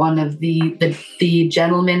one of the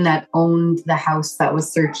gentlemen that owned the house that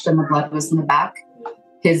was searched and the blood was in the back.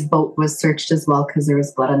 His boat was searched as well because there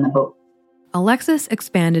was blood on the boat. Alexis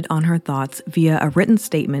expanded on her thoughts via a written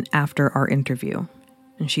statement after our interview.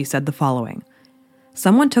 And she said the following: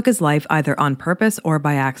 "Someone took his life either on purpose or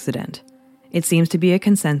by accident. It seems to be a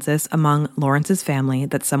consensus among Lawrence's family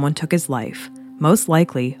that someone took his life, most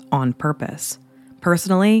likely on purpose.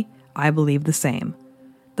 Personally, I believe the same.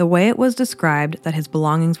 The way it was described, that his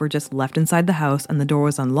belongings were just left inside the house and the door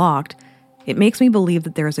was unlocked, It makes me believe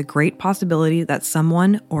that there is a great possibility that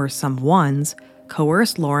someone or someones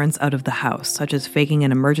coerced Lawrence out of the house, such as faking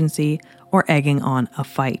an emergency or egging on a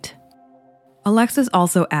fight. Alexis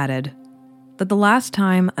also added that the last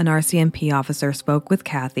time an RCMP officer spoke with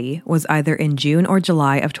Kathy was either in June or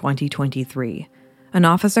July of 2023. An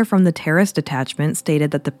officer from the terrorist detachment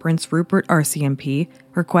stated that the Prince Rupert RCMP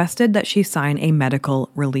requested that she sign a medical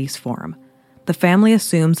release form. The family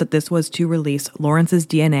assumes that this was to release Lawrence's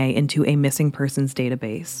DNA into a missing persons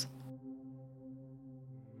database.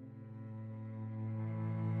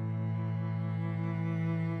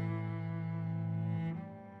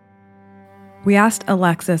 We asked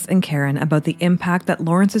Alexis and Karen about the impact that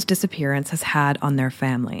Lawrence's disappearance has had on their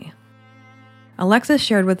family. Alexis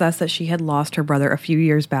shared with us that she had lost her brother a few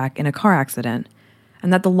years back in a car accident,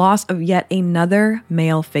 and that the loss of yet another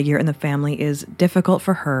male figure in the family is difficult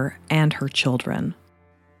for her and her children.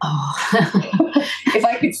 Oh, if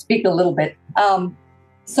I could speak a little bit.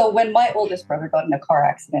 So when my oldest brother got in a car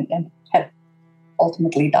accident and had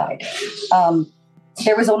ultimately died,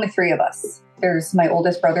 there was only three of us. There's my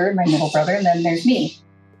oldest brother and my middle brother, and then there's me.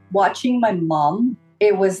 Watching my mom,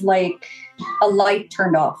 it was like a light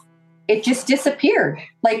turned off. It just disappeared.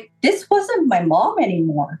 Like, this wasn't my mom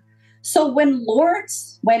anymore. So when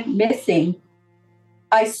Lawrence went missing,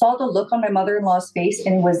 I saw the look on my mother-in-law's face,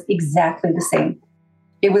 and it was exactly the same.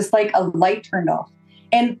 It was like a light turned off.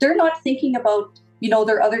 And they're not thinking about,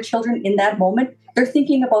 their other children in that moment. They're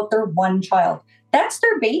thinking about their one child. That's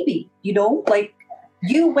their baby, like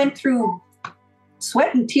you went through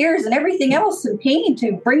sweat and tears and everything else and pain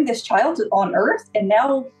to bring this child on earth. And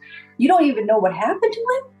now you don't even know what happened to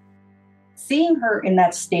him. Seeing her in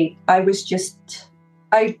that state, I was just,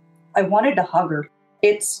 I wanted to hug her.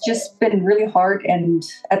 It's just been really hard. And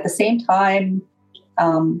at the same time,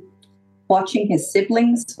 watching his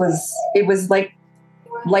siblings was like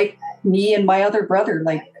me and my other brother.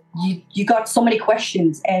 Like, you got so many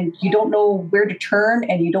questions and you don't know where to turn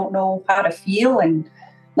and you don't know how to feel. And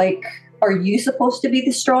like, are you supposed to be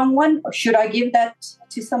the strong one? Or should I give that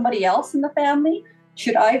to somebody else in the family?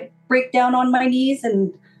 Should I break down on my knees?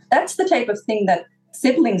 And that's the type of thing that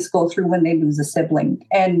siblings go through when they lose a sibling.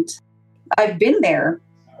 And I've been there,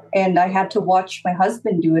 and I had to watch my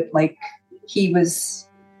husband do it. Like, he was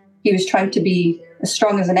trying to be as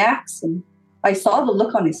strong as an axe. And I saw the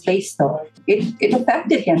look on his face, though. It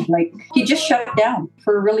affected him. Like, he just shut down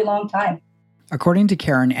for a really long time. According to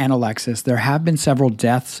Karen and Alexis, there have been several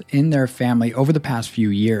deaths in their family over the past few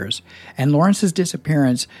years, and Lawrence's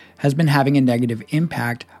disappearance has been having a negative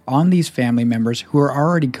impact on these family members who are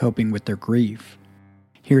already coping with their grief.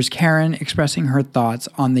 Here's Karen expressing her thoughts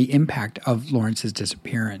on the impact of Lawrence's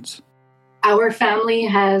disappearance. Our family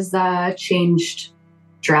has changed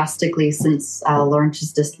drastically since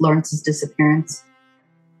Lawrence's disappearance.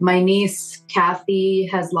 My niece, Kathy,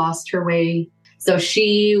 has lost her way. So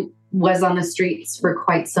she was on the streets for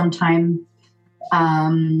quite some time.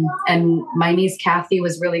 And my niece, Kathy,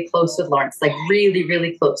 was really close with Lawrence, like really,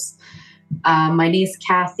 really close. My niece,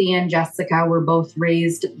 Kathy, and Jessica were both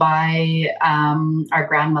raised by our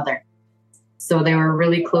grandmother. So they were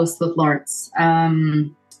really close with Lawrence.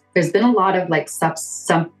 There's been a lot of like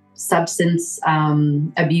substance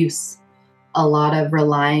abuse, a lot of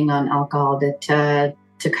relying on alcohol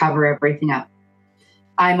to cover everything up.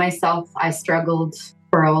 I struggled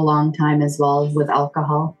for a long time as well with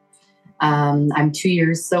alcohol. I'm 2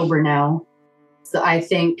 years sober now. So I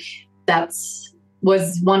think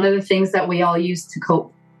was one of the things that we all used to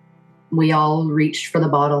cope. We all reached for the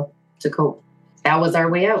bottle to cope. That was our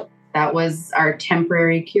way out. That was our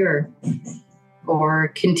temporary cure or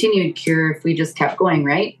continued cure if we just kept going,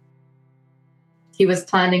 right? He was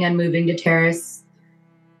planning on moving to Terrace.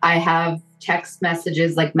 I have text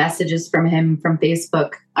messages, like messages from him from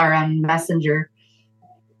Facebook or on Messenger,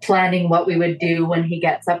 planning what we would do when he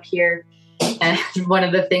gets up here. And one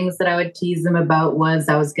of the things that I would tease him about was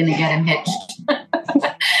I was going to get him hitched.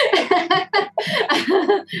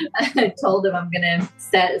 I told him I'm going to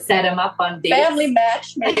set him up on dates. Family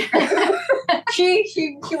matchmaker. she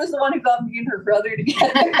was the one who got me and her brother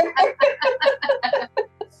together.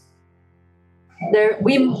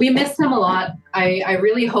 We miss him a lot. I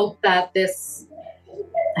really hope that this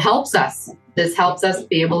helps us. This helps us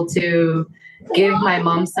be able to give my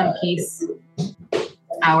mom some peace.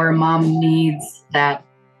 Our mom needs that.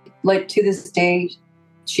 Like, to this day,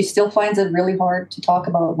 she still finds it really hard to talk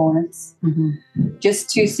about Lawrence. Mm-hmm.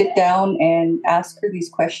 Just to sit down and ask her these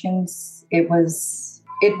questions, it was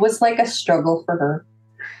like a struggle for her.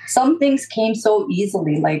 Some things came so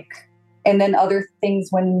easily, and then other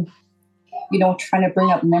things when, trying to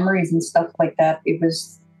bring up memories and stuff like that, it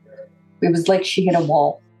was like she hit a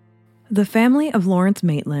wall. The family of Lawrence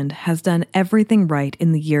Maitland has done everything right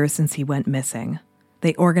in the years since he went missing.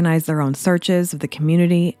 They organized their own searches of the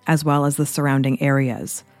community as well as the surrounding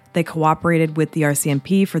areas. They cooperated with the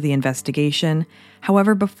RCMP for the investigation.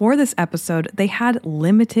 However, before this episode, they had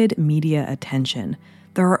limited media attention.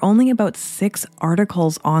 There are only about 6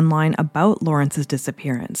 articles online about Lawrence's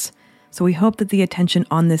disappearance. So we hope that the attention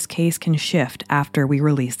on this case can shift after we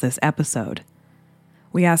release this episode.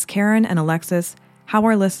 We asked Karen and Alexis how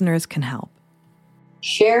our listeners can help.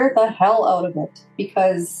 Share the hell out of it,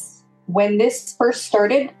 because when this first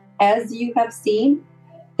started, as you have seen,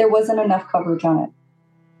 there wasn't enough coverage on it.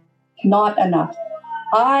 Not enough.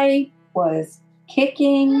 I was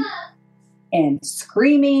kicking and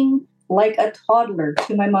screaming like a toddler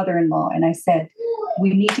to my mother-in-law. And I said,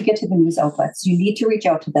 we need to get to the news outlets. You need to reach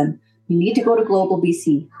out to them. You need to go to Global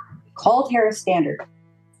BC. Call Terra Standard.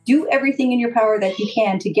 Do everything in your power that you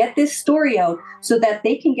can to get this story out so that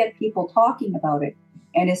they can get people talking about it.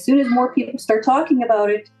 And as soon as more people start talking about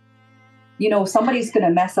it, somebody's going to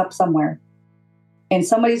mess up somewhere. And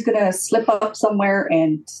somebody's going to slip up somewhere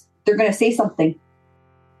and they're going to say something.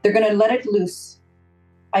 They're going to let it loose.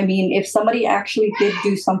 I mean, if somebody actually did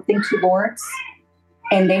do something to Lawrence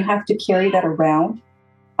and they have to carry that around,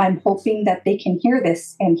 I'm hoping that they can hear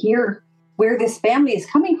this and hear where this family is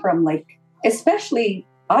coming from. Especially,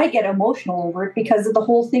 I get emotional over it because of the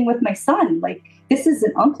whole thing with my son. This is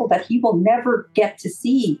an uncle that he will never get to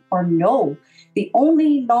see or know. The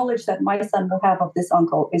only knowledge that my son will have of this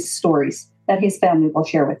uncle is stories that his family will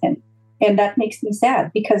share with him. And that makes me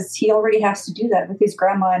sad because he already has to do that with his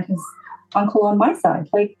grandma and his uncle on my side.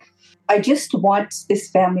 I just want this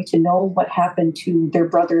family to know what happened to their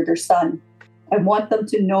brother, their son. I want them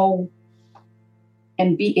to know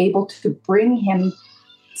and be able to bring him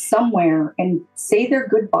somewhere and say their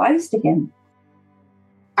goodbyes to him.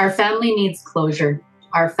 Our family needs closure.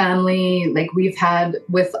 Our family, we've had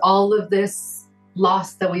with all of this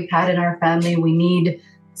loss that we've had in our family, we need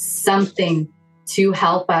something to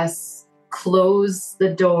help us close the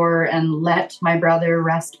door and let my brother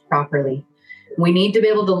rest properly. We need to be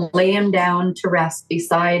able to lay him down to rest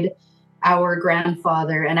beside our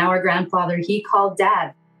grandfather. And our grandfather, he called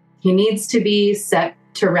Dad. He needs to be set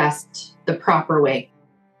to rest the proper way.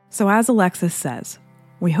 So as Alexis says,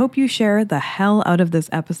 we hope you share the hell out of this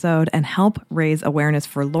episode and help raise awareness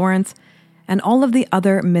for Lawrence and all of the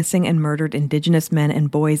other missing and murdered Indigenous men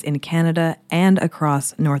and boys in Canada and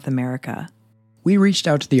across North America. We reached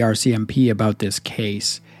out to the RCMP about this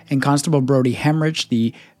case, and Constable Brody Hemrich,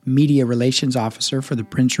 the Media Relations Officer for the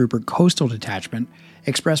Prince Rupert Coastal Detachment,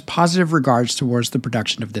 expressed positive regards towards the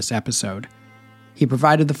production of this episode. He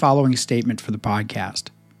provided the following statement for the podcast.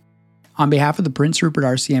 On behalf of the Prince Rupert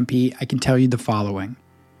RCMP, I can tell you the following.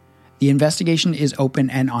 The investigation is open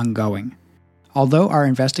and ongoing. Although our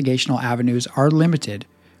investigational avenues are limited,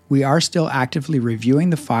 we are still actively reviewing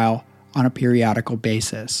the file on a periodical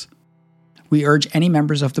basis. We urge any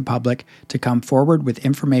members of the public to come forward with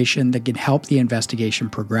information that can help the investigation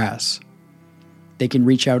progress. They can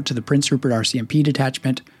reach out to the Prince Rupert RCMP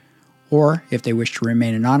detachment, or if they wish to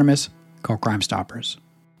remain anonymous, call Crime Stoppers.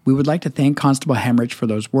 We would like to thank Constable Hemrich for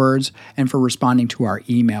those words and for responding to our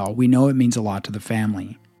email. We know it means a lot to the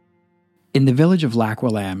family. In the village of Lac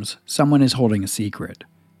Williams, someone is holding a secret.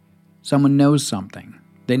 Someone knows something.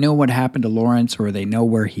 They know what happened to Lawrence, or they know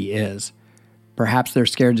where he is. Perhaps they're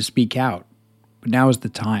scared to speak out, but now is the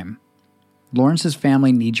time. Lawrence's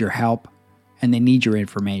family needs your help, and they need your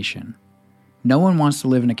information. No one wants to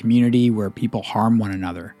live in a community where people harm one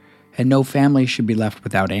another, and no family should be left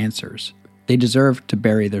without answers. They deserve to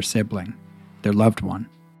bury their sibling, their loved one.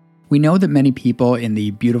 We know that many people in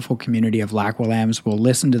the beautiful community of Lac Williams will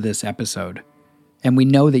listen to this episode, and we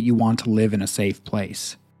know that you want to live in a safe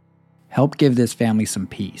place. Help give this family some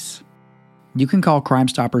peace. You can call Crime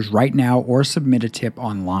Stoppers right now or submit a tip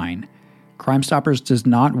online. Crime Stoppers does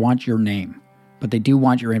not want your name, but they do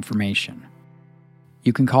want your information.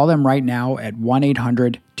 You can call them right now at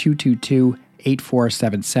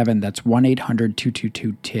 1-800-222-8477. That's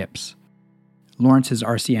 1-800-222-TIPS. Lawrence's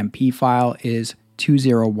RCMP file is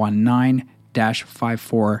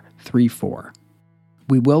 2019-5434.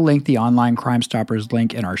 We will link the online Crime Stoppers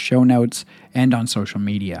link in our show notes and on social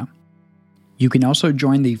media. You can also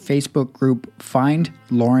join the Facebook group Find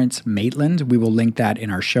Lawrence Maitland. We will link that in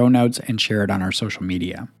our show notes and share it on our social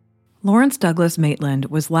media. Lawrence Douglas Maitland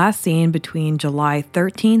was last seen between July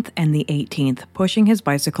 13th and the 18th, pushing his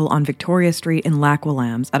bicycle on Victoria Street in Lac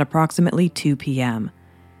Williams at approximately 2 p.m.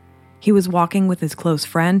 He was walking with his close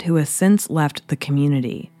friend who has since left the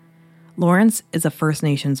community. Lawrence is a First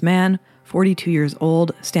Nations man 42 years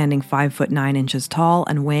old, standing 5 foot 9 inches tall,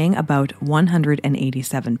 and weighing about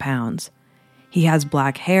 187 pounds. He has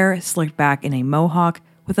black hair slicked back in a mohawk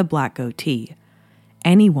with a black goatee.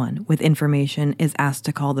 Anyone with information is asked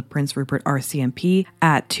to call the Prince Rupert RCMP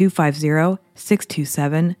at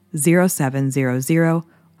 250-627-0700,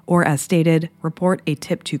 or as stated, report a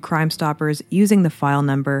tip to Crime Stoppers using the file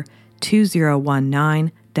number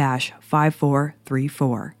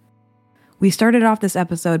 2019-5434. We started off this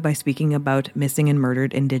episode by speaking about missing and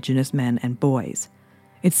murdered Indigenous men and boys.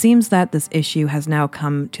 It seems that this issue has now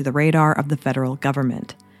come to the radar of the federal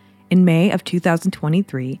government. In May of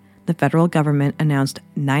 2023, the federal government announced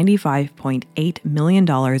 $95.8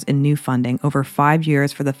 million in new funding over 5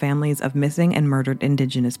 years for the families of missing and murdered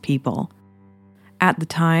Indigenous people. At the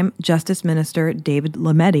time, Justice Minister David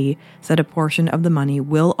Lametti said a portion of the money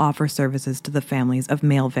will offer services to the families of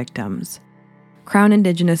male victims. Crown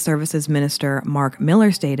Indigenous Services Minister Mark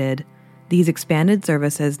Miller stated, "These expanded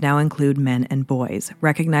services now include men and boys,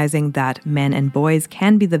 recognizing that men and boys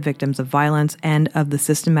can be the victims of violence and of the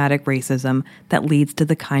systematic racism that leads to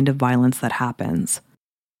the kind of violence that happens."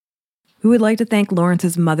 We would like to thank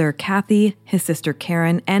Lawrence's mother, Kathy, his sister,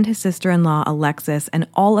 Karen, and his sister-in-law, Alexis, and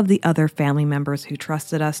all of the other family members who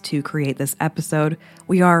trusted us to create this episode.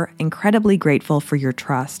 We are incredibly grateful for your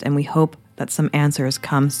trust, and we hope that some answers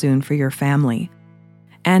come soon for your family.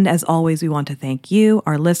 And as always, we want to thank you,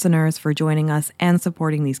 our listeners, for joining us and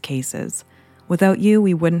supporting these cases. Without you,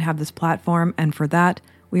 we wouldn't have this platform, and for that,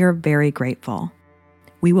 we are very grateful.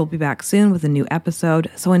 We will be back soon with a new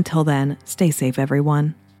episode, so until then, stay safe,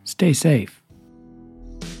 everyone. Stay safe.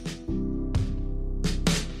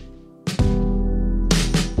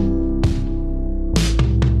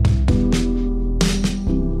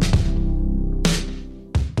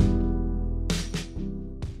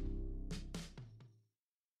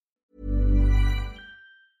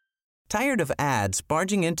 Tired of ads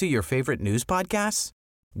barging into your favorite news podcasts?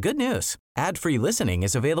 Good news. Ad-free listening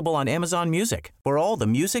is available on Amazon Music for all the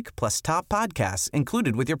music plus top podcasts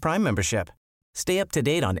included with your Prime membership. Stay up to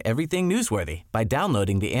date on everything newsworthy by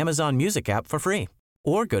downloading the Amazon Music app for free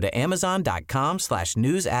or go to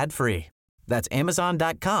amazon.com/news ad free. That's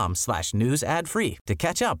amazon.com/news ad free to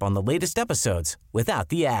catch up on the latest episodes without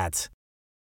the ads.